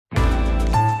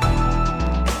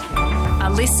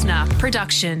listener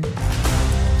production.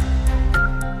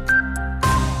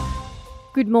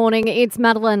 Good morning, it's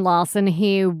Madeline Larson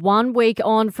here. 1 week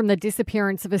on from the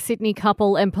disappearance of a Sydney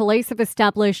couple, and police have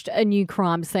established a new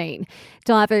crime scene.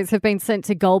 Divers have been sent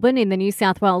to Goulburn in the New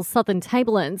South Wales Southern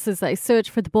Tablelands as they search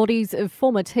for the bodies of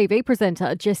former TV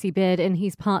presenter Jesse Baird and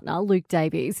his partner Luke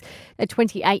Davies. A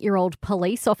 28-year-old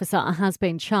police officer has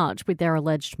been charged with their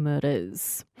alleged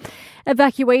murders.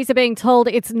 Evacuees are being told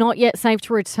it's not yet safe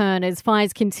to return as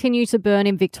fires continue to burn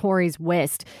in Victoria's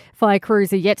west. Fire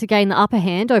crews are yet to gain the upper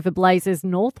hand over blazes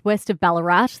northwest of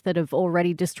Ballarat that have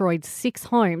already destroyed 6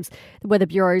 homes. The Weather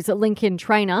Bureau's Lincoln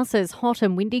Trainer says hot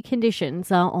and windy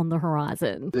conditions are on the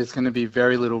horizon. There's going to be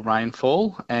very little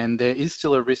rainfall and there is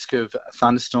still a risk of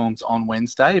thunderstorms on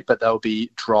Wednesday, but they'll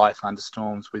be dry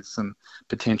thunderstorms with some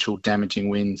potential damaging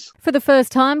winds. For the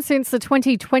first time since the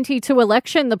 2022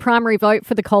 election, the primary vote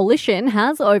for the Coalition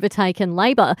has overtaken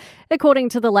Labor. According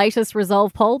to the latest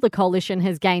Resolve poll, the Coalition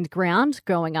has gained ground,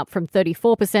 going up from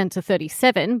 34% to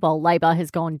 37%, while Labor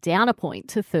has gone down a point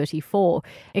to 34%.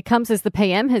 It comes as the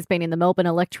PM has been in the Melbourne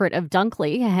electorate of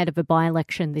Dunkley ahead of a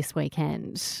by-election this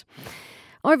weekend.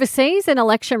 Overseas, an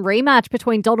election rematch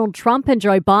between Donald Trump and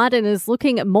Joe Biden is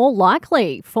looking more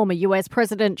likely. Former US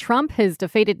President Trump has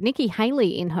defeated Nikki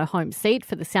Haley in her home seat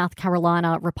for the South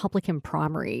Carolina Republican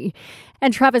primary.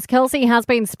 And Travis Kelce has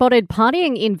been spotted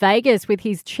partying in Vegas with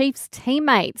his Chiefs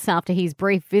teammates after his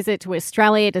brief visit to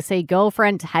Australia to see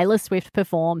girlfriend Taylor Swift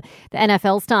perform. The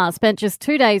NFL star spent just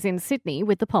 2 days in Sydney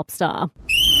with the pop star.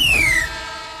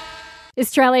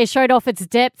 Australia showed off its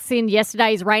depths in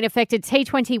yesterday's rain-affected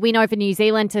T20 win over New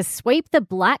Zealand to sweep the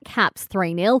Black Caps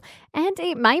 3-0. And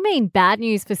it may mean bad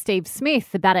news for Steve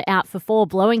Smith, the batter out for 4,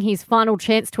 blowing his final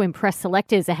chance to impress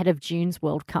selectors ahead of June's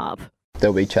World Cup.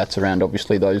 There'll be chats around,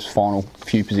 obviously, those final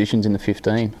few positions in the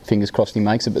 15. Fingers crossed he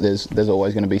makes it, but there's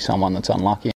always going to be someone that's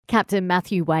unlucky. Captain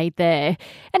Matthew Wade there.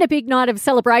 And a big night of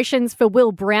celebrations for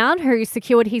Will Brown, who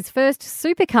secured his first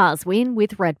Supercars win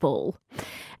with Red Bull.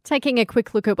 Taking a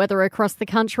quick look at weather across the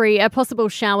country, a possible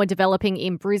shower developing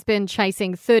in Brisbane,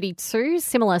 chasing 32,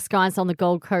 similar skies on the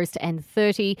Gold Coast and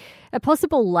 30. A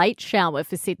possible late shower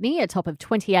for Sydney, a top of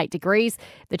 28 degrees.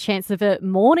 The chance of a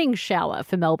morning shower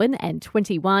for Melbourne and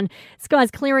 21. Skies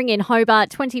clearing in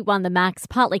Hobart, 21 the max,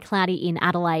 partly cloudy in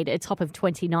Adelaide, a top of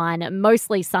 29.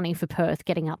 Mostly sunny for Perth,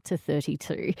 getting up to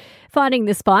 32. Finding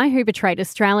the spy who betrayed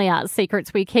Australia.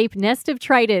 Secrets We Keep, Nest of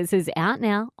Traitors is out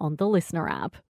now on the Listener app.